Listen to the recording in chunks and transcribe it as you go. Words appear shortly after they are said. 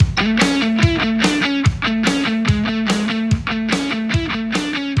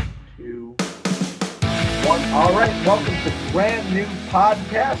Welcome to brand new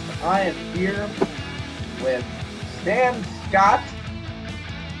podcast. I am here with Stan Scott,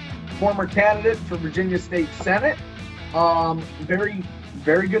 former candidate for Virginia State Senate.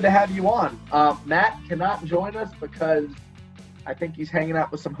 Very good to have you on. Matt cannot join us because I think he's hanging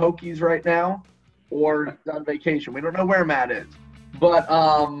out with some Hokies right now or on vacation. We don't know where Matt is, but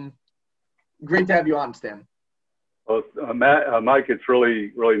great to have you on, Stan. Well, Mike, it's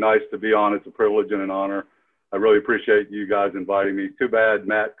really nice to be on. It's a privilege and an honor. I really appreciate you guys inviting me. Too bad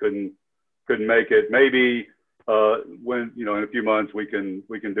Matt couldn't make it. Maybe when in a few months we can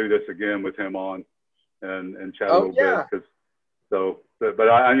do this again with him on and chat a little bit. But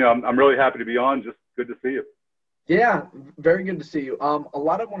I'm really happy to be on. Just good to see you. Yeah, very good to see you. A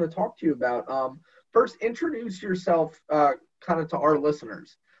lot I want to talk to you about. First, introduce yourself kind of to our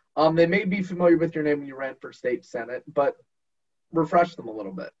listeners. They may be familiar with your name when you ran for state senate, but refresh them a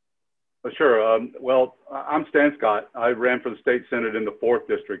little bit. Sure. Well, I'm Stan Scott. I ran for the state senate in the 4th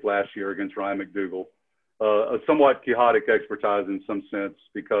district last year against Ryan McDougal. A somewhat chaotic exercise in some sense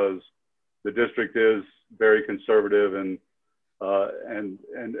because the district is very conservative and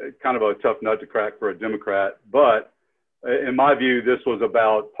kind of a tough nut to crack for a Democrat. But in my view, this was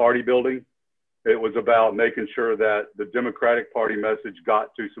about party building. It was about making sure that the Democratic Party message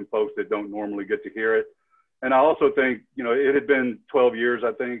got to some folks that don't normally get to hear it. And I also think, it had been 12 years,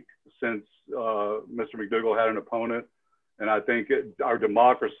 I think, since Mr. McDougal had an opponent. And I think our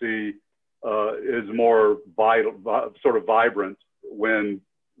democracy is more vital, sort of vibrant when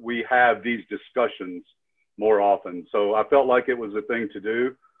we have these discussions more often. So I felt like it was a thing to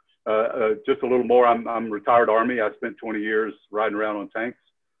do. Just a little more, I'm retired Army. I spent 20 years riding around on tanks.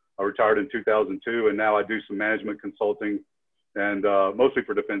 I retired in 2002, and now I do some management consulting and mostly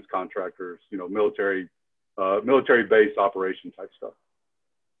for defense contractors, military base operation type stuff.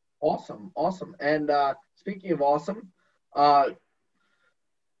 Awesome. And speaking of awesome, I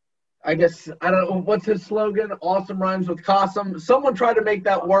guess, I don't know, what's his slogan? Awesome rhymes with Qasim. Someone tried to make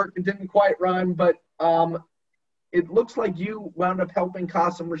that work. It didn't quite rhyme, but it looks like you wound up helping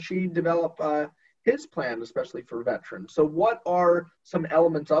Qasim Rashid develop his plan, especially for veterans. So what are some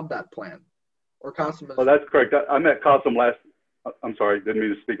elements of that plan? Or Qasim? Well, that's correct. I met Qasim I'm sorry, didn't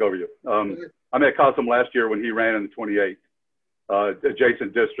mean to speak over you. I met Qasim last year when he ran in the 28th.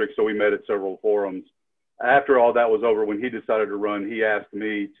 Adjacent district, so we met at several forums. After all that was over, when he decided to run, he asked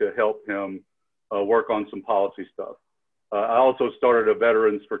me to help him work on some policy stuff. I also started a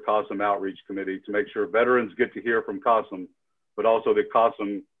Veterans for Qasim Outreach Committee to make sure veterans get to hear from Qasim, but also that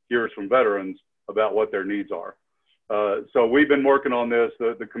Qasim hears from veterans about what their needs are. So we've been working on this.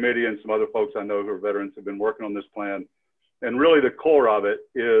 The committee and some other folks I know who are veterans have been working on this plan. And really the core of it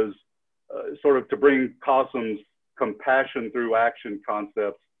is sort of to bring Qasim's compassion through action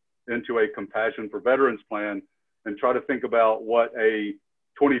concepts into a compassion for veterans plan and try to think about what a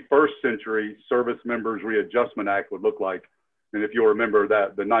 21st century Service Members Readjustment Act would look like. And if you'll remember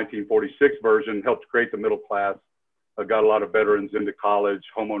that the 1946 version helped create the middle class, got a lot of veterans into college,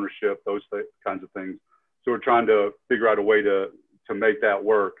 home ownership, those kinds of things. So we're trying to figure out a way to make that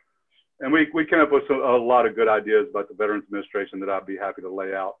work. And we came up with a lot of good ideas about the Veterans Administration that I'd be happy to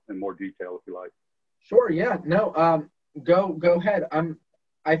lay out in more detail if you like. Sure. Yeah. No. Go ahead.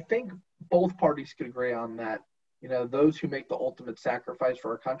 I think both parties could agree on that. Those who make the ultimate sacrifice for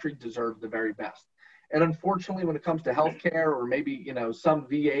our country deserve the very best. And unfortunately, when it comes to healthcare, or maybe some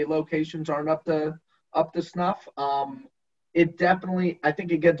VA locations aren't up to snuff, it definitely, I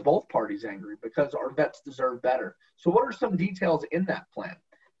think it gets both parties angry because our vets deserve better. So, what are some details in that plan?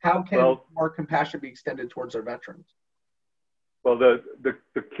 How can more compassion be extended towards our veterans? Well, the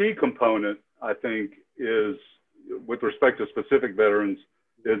key component, I think, is with respect to specific veterans,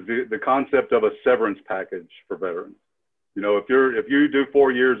 is the concept of a severance package for veterans. If you do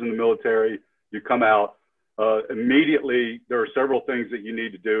 4 years in the military, you come out, immediately there are several things that you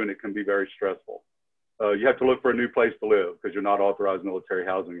need to do, and it can be very stressful. You have to look for a new place to live because you're not authorized military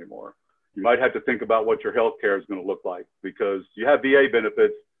housing anymore. You might have to think about what your health care is going to look like because you have VA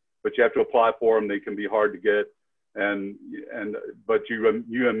benefits, but you have to apply for them. They can be hard to get. But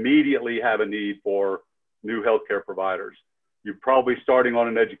you immediately have a need for new healthcare providers. You're probably starting on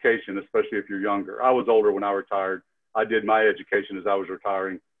an education, especially if you're younger. I was older when I retired. I did my education as I was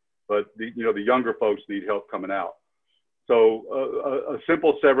retiring, but the younger folks need help coming out. So a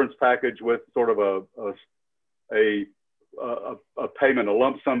simple severance package with sort of a payment, a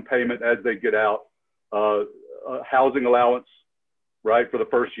lump sum payment as they get out, a housing allowance, right, for the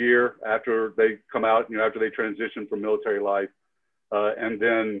first year after they come out, after they transition from military life, and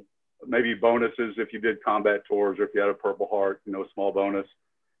then maybe bonuses if you did combat tours or if you had a Purple Heart, a small bonus.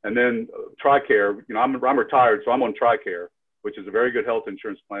 And then TRICARE, you know, I'm retired, so I'm on TRICARE, which is a very good health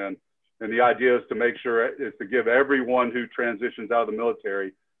insurance plan. And the idea is to make sure is to give everyone who transitions out of the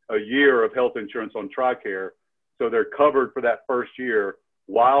military a year of health insurance on TRICARE, so they're covered for that first year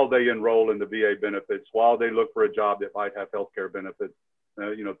while they enroll in the VA benefits, while they look for a job that might have healthcare benefits,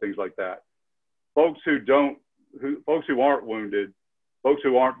 you know, things like that. Folks who aren't wounded, folks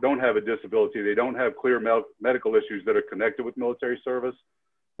who don't have a disability, they don't have clear medical issues that are connected with military service,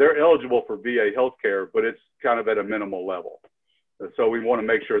 they're eligible for VA healthcare, but it's kind of at a minimal level. So we want to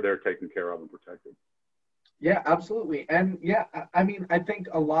make sure they're taken care of and protected. Yeah, absolutely. And yeah, I mean, I think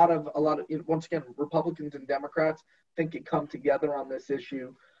a lot of, once again, Republicans and Democrats think it come together on this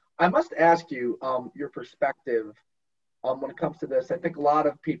issue. I must ask you your perspective when it comes to this. I think a lot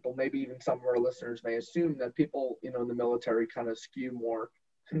of people, maybe even some of our listeners, may assume that people, you know, in the military kind of skew more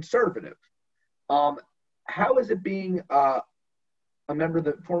conservative. How is it being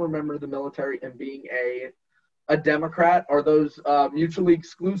former member of the military and being a Democrat? Are those mutually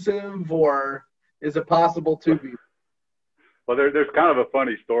exclusive, or is it possible to be? Well, there's kind of a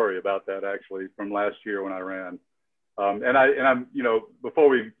funny story about that actually from last year when I ran. And I'm, you know, before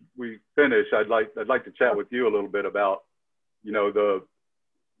we finish, I'd like to chat with you a little bit about, you know,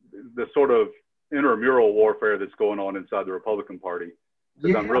 the sort of intramural warfare that's going on inside the Republican Party.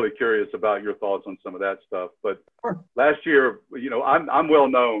 Because I'm really curious about your thoughts on some of that stuff. But last year, you know, I'm well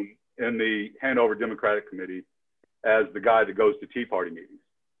known in the Hanover Democratic Committee as the guy that goes to Tea Party meetings,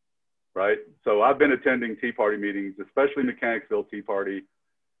 right? So I've been attending Tea Party meetings, especially Mechanicsville Tea Party,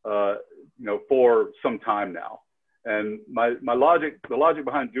 you know, for some time now. And the logic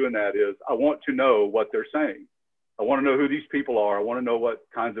behind doing that is I want to know what they're saying. I want to know who these people are. I want to know what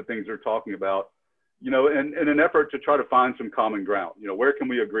kinds of things they're talking about, you know, in an effort to try to find some common ground. You know, where can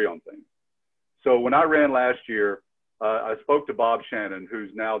we agree on things? So when I ran last year, I spoke to Bob Shannon, who's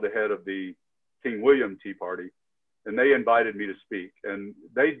now the head of the King William Tea Party, and they invited me to speak. And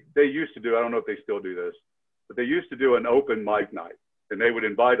they used to do, I don't know if they still do this, but they used to do an open mic night, and they would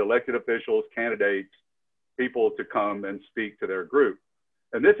invite elected officials, candidates, people to come and speak to their group.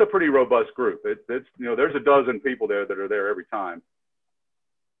 And it's a pretty robust group. It's you know, there's a dozen people there that are there every time.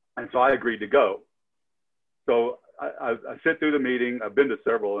 And so I agreed to go. So I sit through the meeting. I've been to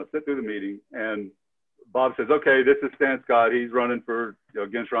several. I sit through the meeting, and Bob says, "Okay, this is Stan Scott. He's running for, you know,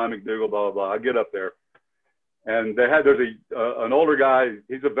 against Ryan McDougal, blah, blah, blah." I get up there, and there's an older guy.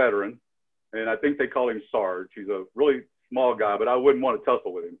 He's a veteran, and I think they call him Sarge. He's a really small guy, but I wouldn't want to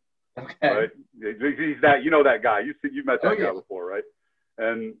tussle with him. Okay. Right? He's that, you know, that guy. You've met that guy before, right?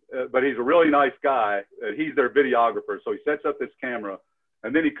 And but he's a really nice guy. He's their videographer, so he sets up this camera,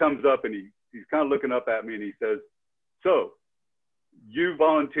 and then he comes up and he's kind of looking up at me, and he says, "So, you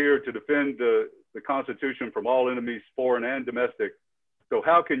volunteered to defend the Constitution from all enemies, foreign and domestic. So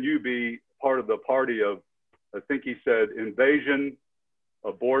how can you be part of the party of," I think he said, "invasion,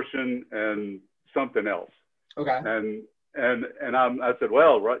 abortion, and something else?" Okay. And I said,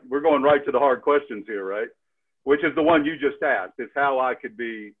 "Well, right, we're going right to the hard questions here, right? Which is the one you just asked. It's how I could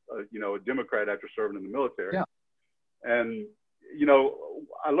be, you know, a Democrat after serving in the military." Yeah. And you know,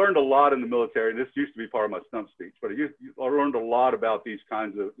 I learned a lot in the military, and this used to be part of my stump speech, but I learned a lot about these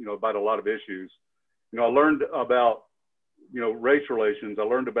kinds of, you know, about a lot of issues. You know, I learned about, you know, race relations. I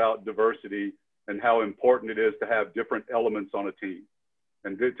learned about diversity and how important it is to have different elements on a team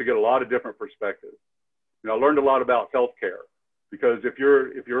and to get a lot of different perspectives. You know, I learned a lot about healthcare, because if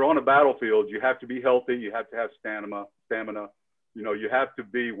you're on a battlefield, you have to be healthy, you have to have stamina, you know, you have to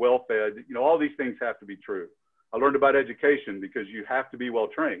be well fed, you know, all these things have to be true. I learned about education, because you have to be well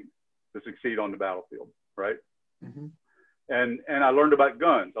trained to succeed on the battlefield, right? Mm-hmm. And I learned about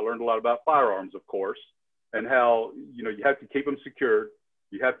guns. I learned a lot about firearms, of course, and how, you know, you have to keep them secured.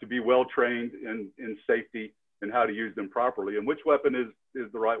 You have to be well trained in safety and how to use them properly, and which weapon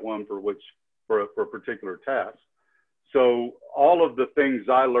is the right one for a particular task. So all of the things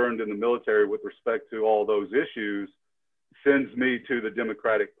I learned in the military with respect to all those issues sends me to the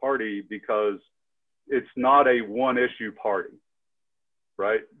Democratic Party, because it's not a one issue party,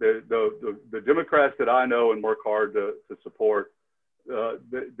 right? The Democrats that I know and work hard to support,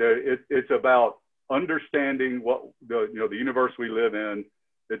 it's about understanding what the universe we live in.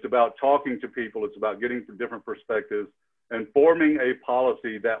 It's about talking to people. It's about getting from different perspectives and forming a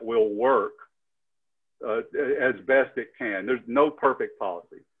policy that will work as best it can. There's no perfect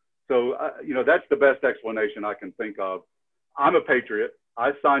policy. So, you know, that's the best explanation I can think of. I'm a patriot.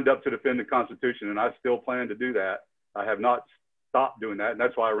 I signed up to defend the Constitution, and I still plan to do that. I have not stopped doing that, and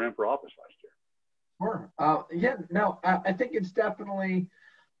that's why I ran for office last year. Sure. Yeah, no, I think it's definitely,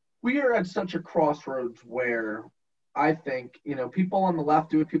 we are at such a crossroads where I think, people on the left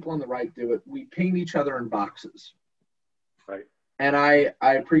do it, people on the right do it. We paint each other in boxes. Right. And I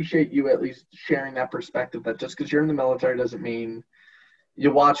appreciate you at least sharing that perspective, that just because you're in the military doesn't mean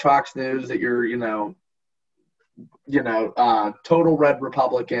you watch Fox News that you're, total red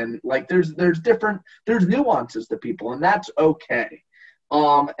Republican. Like there's nuances to people, and that's okay.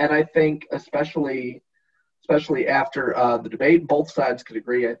 And I think especially after the debate, both sides could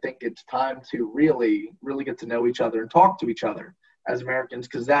agree. I think it's time to really, really get to know each other and talk to each other as Americans,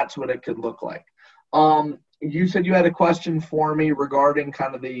 because that's what it could look like. You said you had a question for me regarding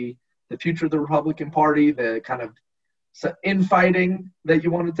kind of the future of the Republican Party, the kind of infighting that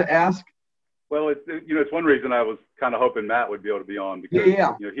you wanted to ask. Well, it's one reason I was kind of hoping Matt would be able to be on, because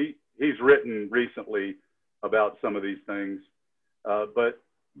he's written recently about some of these things, but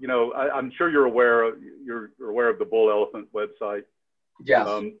I'm sure you're aware of the Bull Elephant website. Yes.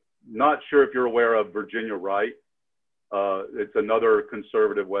 Not sure if you're aware of Virginia Right. It's another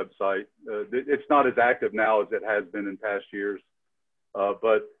conservative website. It's not as active now as it has been in past years,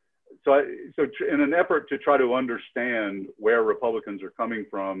 but so in an effort to try to understand where Republicans are coming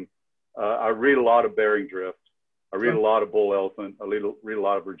from, I read a lot of Bearing Drift. I read a lot of Bull Elephant. I read a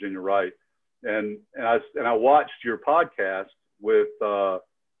lot of Virginia Right, and I watched your podcast with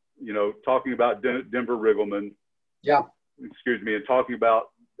talking about Denver Riggleman. Yeah. Excuse me, and talking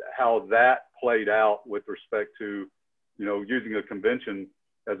about how that played out with respect to using a convention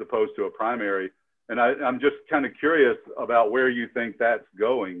as opposed to a primary. And I'm just kind of curious about where you think that's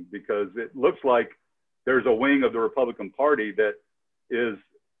going, because it looks like there's a wing of the Republican Party that is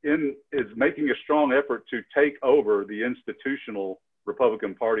making a strong effort to take over the institutional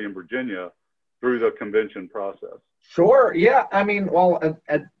Republican Party in Virginia through the convention process. Sure. Yeah. I mean, well,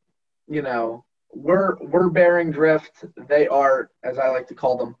 we're Bearing Drift. They are, as I like to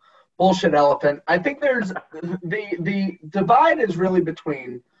call them, bullshit elephant. I think there's the divide is really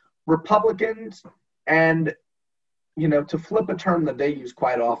between Republicans and, to flip a term that they use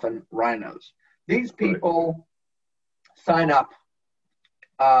quite often, rhinos. These people sign up,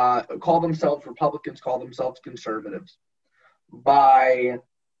 call themselves Republicans, call themselves conservatives.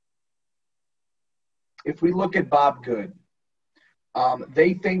 If we look at Bob Good,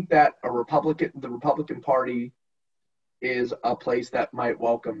 they think that the Republican Party is a place that might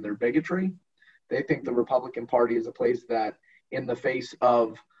welcome their bigotry. They think the Republican Party is a place that, in the face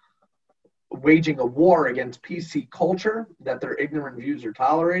of waging a war against PC culture, that their ignorant views are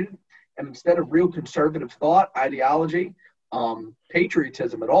tolerated. And instead of real conservative thought, ideology,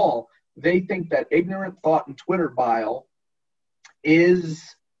 patriotism at all, they think that ignorant thought and Twitter bile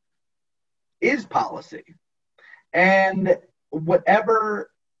is policy. And whatever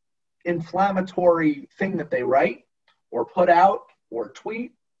inflammatory thing that they write or put out or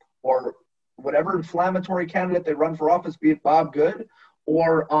tweet, or whatever inflammatory candidate they run for office, be it Bob Good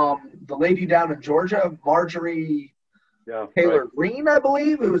or the lady down in Georgia, Marjorie Taylor Greene, I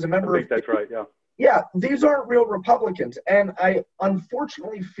believe, who was a member I think that's right, yeah. Yeah, these aren't real Republicans. And I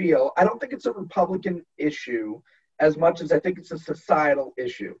unfortunately feel, I don't think it's a Republican issue as much as I think it's a societal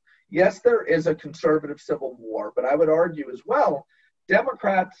issue. Yes, there is a conservative civil war, but I would argue as well,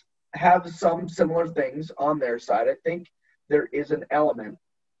 Democrats have some similar things on their side. I think there is an element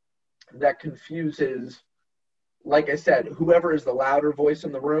that confuses, like I said, whoever is the louder voice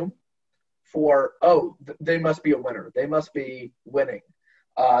in the room for, they must be a winner. They must be winning.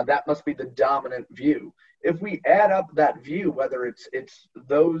 That must be the dominant view. If we add up that view, whether it's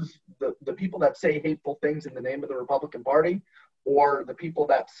the people that say hateful things in the name of the Republican Party, or the people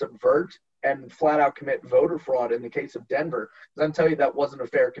that subvert and flat out commit voter fraud in the case of Denver, because I'll tell you that wasn't a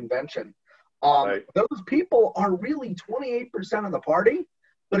fair convention. Those people are really 28% of the party,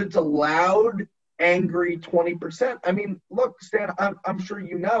 but it's a loud, angry 20%. I mean, look, Stan, I'm sure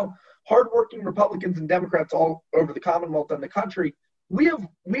you know, hardworking Republicans and Democrats all over the Commonwealth and the country, we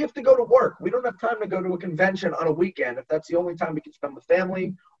have to go to work. We don't have time to go to a convention on a weekend if that's the only time we can spend with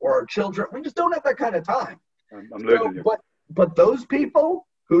family or our children. We just don't have that kind of time. I'm losing you. But those people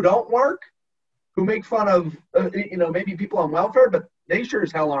who don't work, who make fun of, maybe people on welfare, but they sure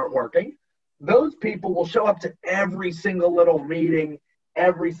as hell aren't working. Those people will show up to every single little meeting,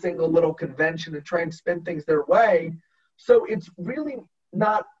 every single little convention, and try and spin things their way. So it's really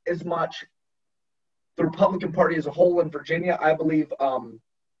not as much the Republican Party as a whole in Virginia. I believe,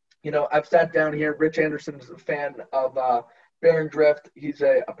 I've sat down here. Rich Anderson is a fan of Bearing Drift. He's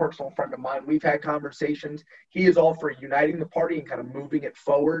a personal friend of mine. We've had conversations. He is all for uniting the party and kind of moving it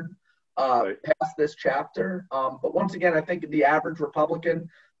forward past this chapter. But once again, I think the average Republican,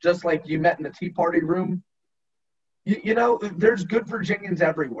 just like you met in the Tea Party room, You know, there's good Virginians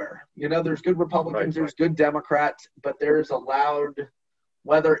everywhere. You know, there's good Republicans, Right. there's good Democrats, but there's a loud,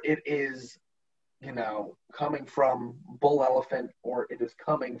 whether it is, you know, coming from Bull Elephant or it is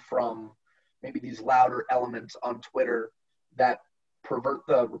coming from maybe these louder elements on Twitter that pervert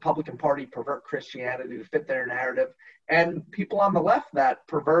the Republican Party, pervert Christianity to fit their narrative, and people on the left that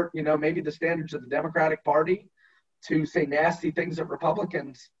pervert, you know, maybe the standards of the Democratic Party to say nasty things at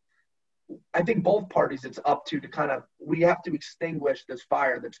Republicans. I think both parties it's up to kind of, we have to extinguish this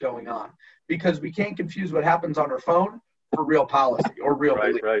fire that's going on because we can't confuse what happens on our phone for real policy or real Right,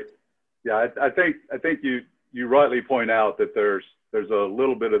 belief. right. Yeah, I think you rightly point out that there's a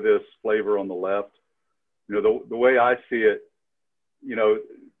little bit of this flavor on the left. You know, the way I see it, you know,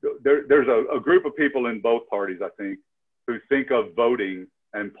 there's a group of people in both parties, I think, who think of voting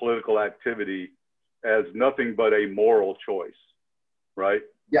and political activity as nothing but a moral choice, right?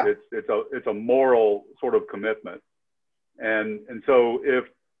 Yeah. It's a moral sort of commitment. And so if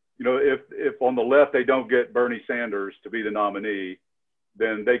on the left they don't get Bernie Sanders to be the nominee,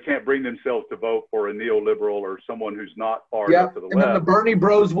 then they can't bring themselves to vote for a neoliberal or someone who's not far enough to the and left. then the Bernie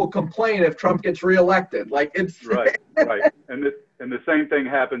bros will complain if Trump gets reelected. Like it's right. And the same thing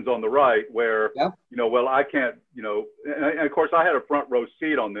happens on the right where, you know, well, I can't, you know, and of course I had a front row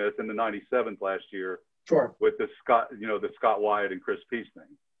seat on this in the 97th last year. Sure. With the Scott Wyatt and Chris Peace thing,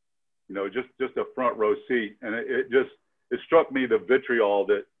 you know, just a front row seat. And it struck me the vitriol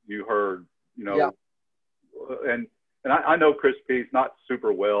that you heard, you know, and I know Chris Peace not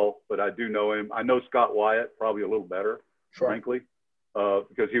super well, but I do know him. I know Scott Wyatt probably a little better, frankly,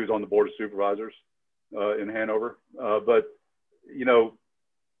 because he was on the board of supervisors in Hanover. But, you know,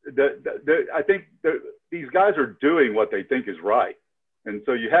 I think these guys are doing what they think is right. And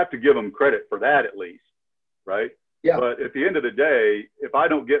so you have to give them credit for that at least, right? Yeah. But at the end of the day, if I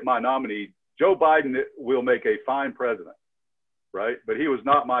don't get my nominee, Joe Biden will make a fine president, right? But he was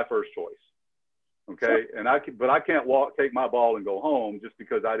not my first choice. Okay. Sure. But I can't take my ball and go home just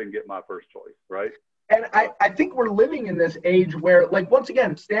because I didn't get my first choice. Right. And I think we're living in this age where, like, once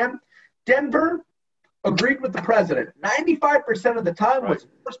again, Stan, Denver agreed with the president. 95% of the time was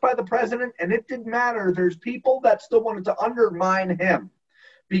forced by the president, and it didn't matter. There's people that still wanted to undermine him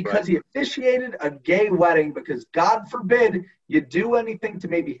because he officiated a gay wedding because, God forbid, you do anything to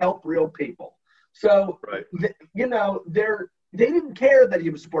maybe help real people. So, you know, they didn't care that he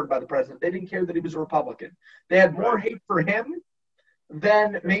was supported by the president. They didn't care that he was a Republican. They had more hate for him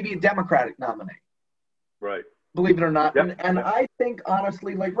than maybe a Democratic nominee. Right. Believe it or not. And I think,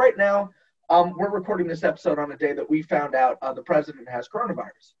 honestly, like right now, we're recording this episode on a day that we found out the president has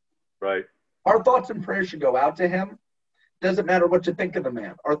coronavirus. Right. Our thoughts and prayers should go out to him. Doesn't matter what you think of the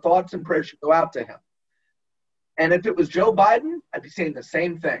man. Our thoughts and prayers should go out to him. And if it was Joe Biden, I'd be saying the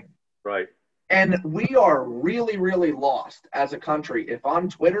same thing. Right. And we are really, really lost as a country if on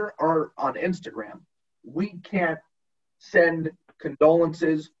Twitter or on Instagram, we can't send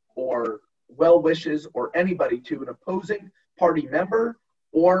condolences or well wishes or anybody to an opposing party member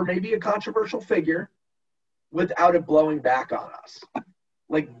or maybe a controversial figure without it blowing back on us.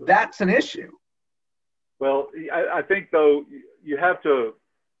 Like, that's an issue. Well, I think, though, you have to,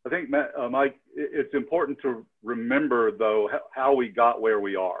 I think, Mike, it's important to remember, though, how we got where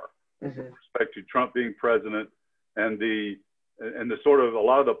we are. With respect to Trump being president and the sort of a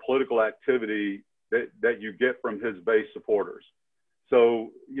lot of the political activity that you get from his base supporters. So,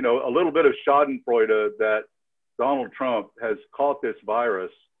 you know, a little bit of schadenfreude that Donald Trump has caught this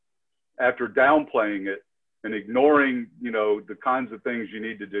virus after downplaying it and ignoring, you know, the kinds of things you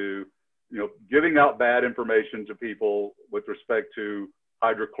need to do, you know, giving out bad information to people with respect to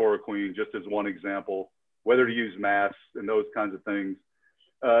hydrochloroquine, just as one example, whether to use masks and those kinds of things.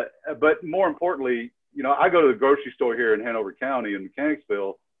 But more importantly, you know, I go to the grocery store here in Hanover County in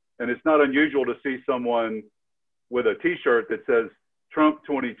Mechanicsville, and it's not unusual to see someone with a T-shirt that says Trump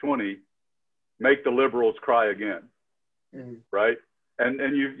 2020, make the liberals cry again, right?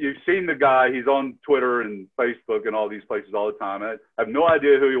 And you've seen the guy, he's on Twitter and Facebook and all these places all the time. I have no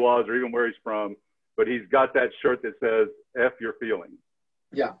idea who he was or even where he's from, but he's got that shirt that says F your feelings.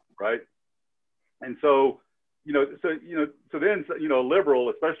 Yeah. Right. And so, so then, a liberal,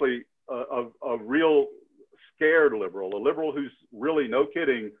 especially a real scared liberal, a liberal who's really, no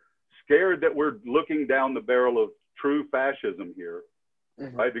kidding, scared that we're looking down the barrel of true fascism here,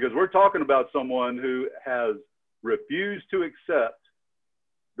 right? Because we're talking about someone who has refused to accept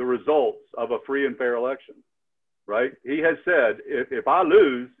the results of a free and fair election, right? He has said, if I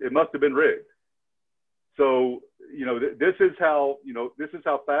lose, it must have been rigged. So, this is how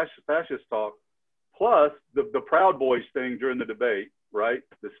fascists talk. Plus the Proud Boys thing during the debate, right?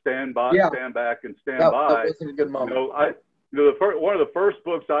 The stand by, Yeah. stand back, and stand That by. wasn't a good moment. One of the first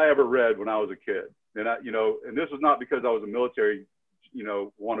books I ever read when I was a kid, and and this was not because I was a military,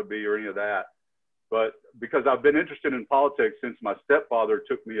 wannabe or any of that, but because I've been interested in politics since my stepfather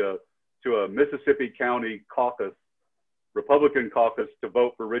took me to a Mississippi County caucus, Republican caucus, to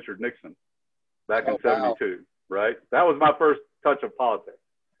vote for Richard Nixon back in '72. Right? That was my first touch of politics.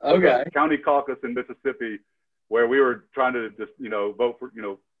 Okay. County caucus in Mississippi, where we were trying to just, vote for,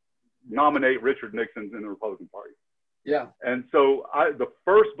 nominate Richard Nixon in the Republican Party. Yeah. And so the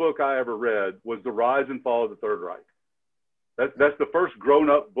first book I ever read was The Rise and Fall of the Third Reich. That's the first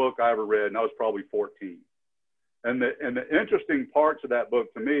grown-up book I ever read, and I was probably 14. And the interesting parts of that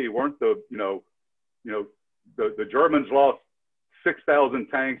book to me weren't the Germans lost 6,000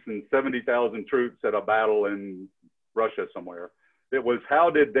 tanks and 70,000 troops at a battle in Russia somewhere. It was, how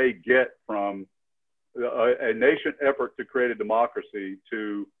did they get from a nation effort to create a democracy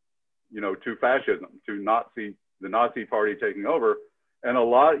to fascism, to the Nazi party taking over. And a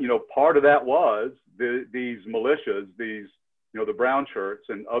lot, part of that was these militias, the brown shirts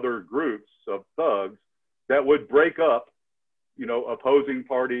and other groups of thugs that would break up, opposing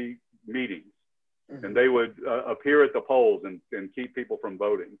party meetings. Mm-hmm. And they would appear at the polls and keep people from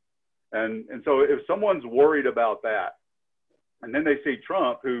voting. And so if someone's worried about that, and then they see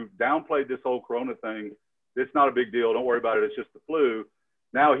Trump, who downplayed this whole Corona thing, it's not a big deal, don't worry about it, it's just the flu.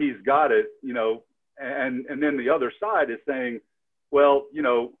 Now he's got it, and then the other side is saying, well,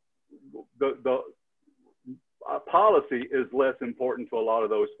 the policy is less important to a lot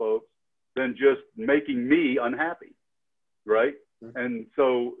of those folks than just making me unhappy, right? Mm-hmm. And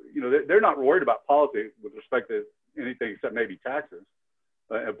so, they're not worried about policy with respect to anything except maybe taxes,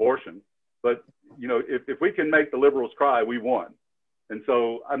 abortion. But, if we can make the liberals cry, we won. And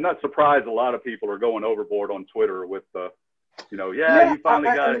so I'm not surprised a lot of people are going overboard on Twitter with, you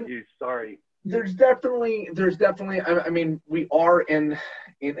finally got it. He's sorry. There's definitely, I mean, we are in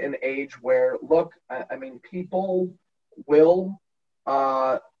an age where, look, I mean, people will,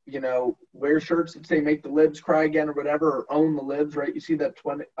 wear shirts that say make the libs cry again or whatever, or own the libs, right? You see that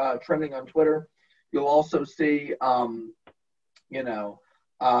trending on Twitter. You'll also see,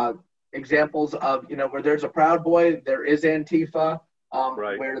 examples of, where there's a Proud Boy, there is Antifa,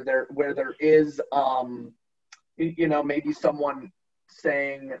 right. where there is, maybe someone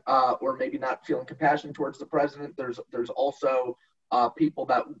saying, or maybe not feeling compassion towards the president. There's also people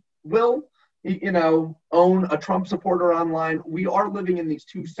that will, own a Trump supporter online. We are living in these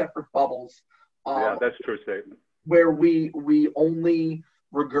two separate bubbles. Yeah, that's a true statement. Where we only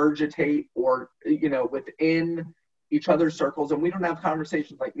regurgitate or, within each other's circles, and we don't have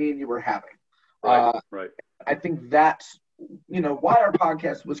conversations like me and you were having. Right. I think that's, why our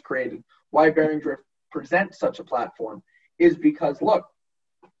podcast was created, why Bearing Drift presents such a platform, is because, look,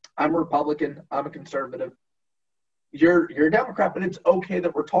 I'm a Republican, I'm a conservative, you're a Democrat, but it's okay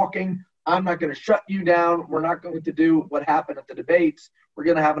that we're talking. I'm not going to shut you down. We're not going to do what happened at the debates. We're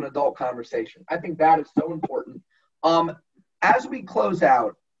going to have an adult conversation. I think that is so important. As we close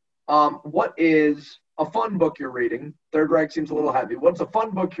out, what is a fun book you're reading? Third Reich seems a little heavy. What's a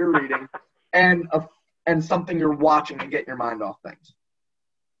fun book you're reading and something you're watching to get your mind off things?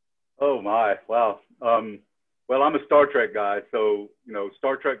 Oh, my. Wow. Well, I'm a Star Trek guy, so,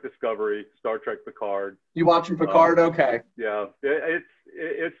 Star Trek Discovery, Star Trek Picard. You watching Picard? Okay. Yeah. It's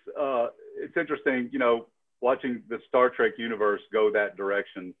interesting, watching the Star Trek universe go that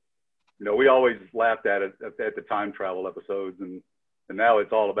direction. We always laughed at it at the time travel episodes, and now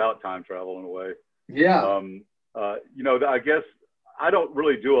it's all about time travel in a way. Yeah. I guess I don't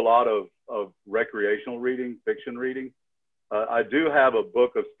really do a lot of recreational reading, fiction reading. I do have a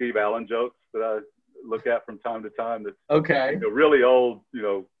book of Steve Allen jokes that I look at from time to time. That's okay. Really old,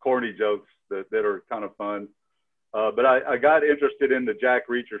 corny jokes that are kind of fun. But I got interested in the Jack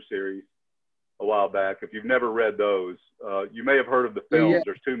Reacher series a while back. If you've never read those, you may have heard of the films. Yeah.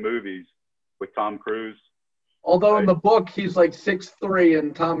 There's 2 movies with Tom Cruise. Although in the book he's like 6'3"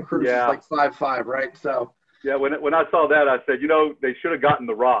 and Tom Cruise is like 5'5", right? So yeah, when I saw that, I said, they should have gotten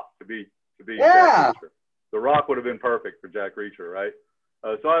The Rock to be yeah. Jack Reacher. The Rock would have been perfect for Jack Reacher, right?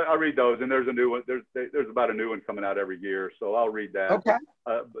 So I read those, and there's a new one. There's about a new one coming out every year, so I'll read that. Okay.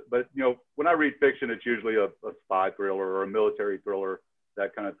 But when I read fiction, it's usually a spy thriller or a military thriller,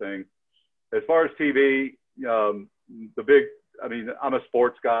 that kind of thing. As far as TV, I'm a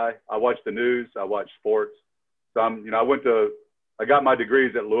sports guy. I watch the news. I watch sports. So I got my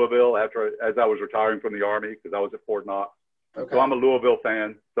degrees at Louisville as I was retiring from the Army, because I was at Fort Knox. Okay. So I'm a Louisville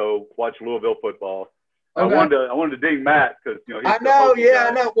fan. So watch Louisville football. Okay. I wanted to ding Matt because he's I the know, Hokie yeah,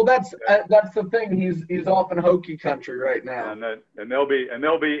 I guy. know. Well, that's the thing. He's off in Hokie country right now. And they'll be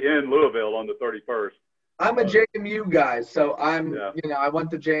in Louisville on the 31st. I'm a JMU guy, so Yeah. I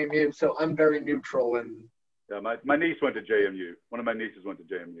went to JMU, so I'm very neutral. And yeah, my niece went to JMU. One of my nieces went to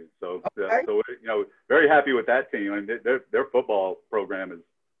JMU. So okay. so very happy with that team. I mean, their football program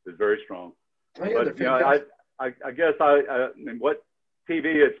is very strong. Oh, yeah, But I guess I mean, what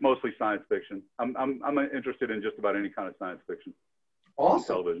TV? It's mostly science fiction. I'm interested in just about any kind of science fiction.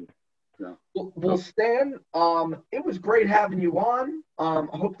 Awesome. Television. Yeah. Well, Stan, it was great having you on.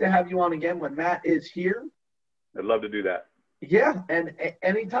 I hope to have you on again when Matt is here. I'd love to do that. Yeah, and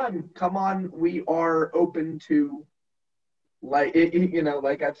anytime, come on. We are open to, like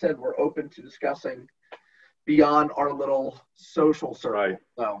I've said, we're open to discussing beyond our little social circle. Right.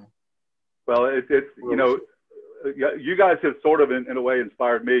 So. Well, it's you guys have sort of in a way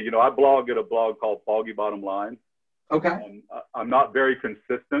inspired me. I blog at a blog called Foggy Bottom Line. Okay. I'm not very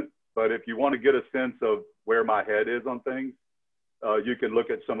consistent, but if you want to get a sense of where my head is on things, you can look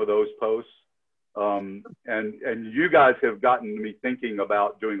at some of those posts. And you guys have gotten me thinking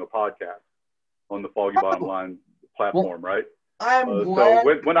about doing a podcast on the Foggy Bottom Line platform, right? I'm glad.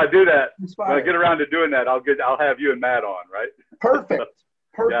 So when I do that, inspired. when I get around to doing that, I'll have you and Matt on, right? Perfect.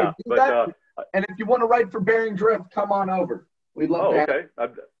 Yeah, but, and if you want to write for Bearing Drift, come on over. We'd love to.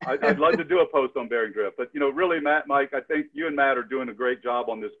 Okay. I'd love to do a post on Bearing Drift, but really, Mike, I think you and Matt are doing a great job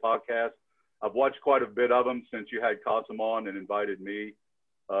on this podcast. I've watched quite a bit of them since you had Qasim on and invited me.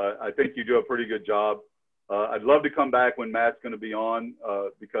 I think you do a pretty good job. I'd love to come back when Matt's going to be on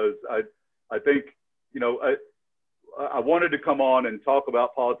because I think, I wanted to come on and talk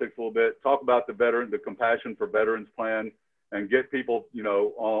about politics a little bit, talk about the Compassion for Veterans plan, and get people,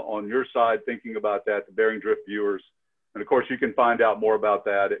 on your side thinking about that, the Bearing Drift viewers. And of course, you can find out more about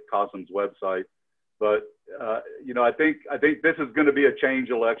that at Qasim's website. But, I think this is going to be a change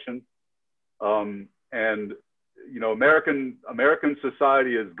election. And American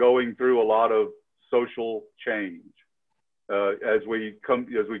society is going through a lot of social change as we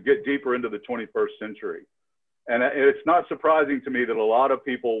get deeper into the 21st century. And it's not surprising to me that a lot of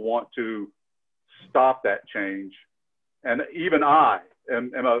people want to stop that change. And even I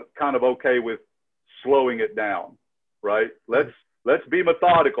am kind of okay with slowing it down, right? Let's be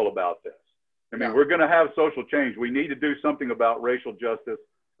methodical about this. I mean, we're going to have social change. We need to do something about racial justice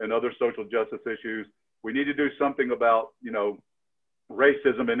and other social justice issues. We need to do something about,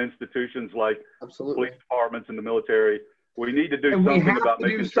 racism in institutions like police departments and the military. We need to do something about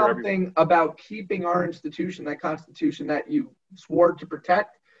making sure everyone... about keeping our institution, that Constitution that you swore to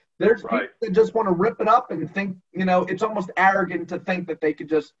protect. There's people that just want to rip it up and think, it's almost arrogant to think that they could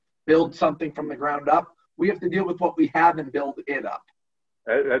just build something from the ground up. We have to deal with what we have and build it up.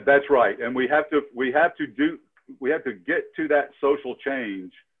 That's right. And we have to get to that social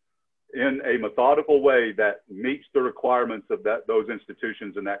change in a methodical way that meets the requirements of those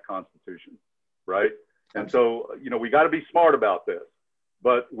institutions and that Constitution, right? And so, we got to be smart about this,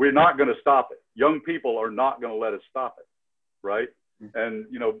 but we're not going to stop it. Young people are not going to let us stop it, right? And,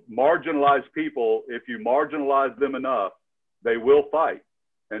 marginalized people, if you marginalize them enough, they will fight.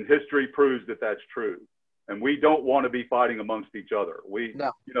 And history proves that that's true. And we don't want to be fighting amongst each other.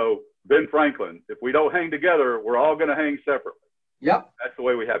 Ben Franklin, if we don't hang together, we're all going to hang separately. Yep. That's the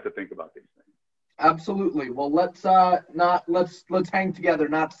way we have to think about these things. Absolutely. Well, let's hang together,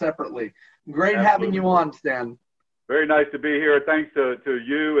 not separately. Great having you on, Stan. Very nice to be here. Thanks to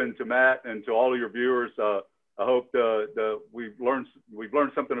you and to Matt and to all of your viewers. I hope we've learned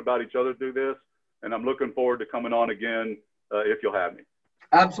something about each other through this, and I'm looking forward to coming on again if you'll have me.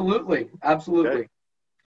 Absolutely. Okay.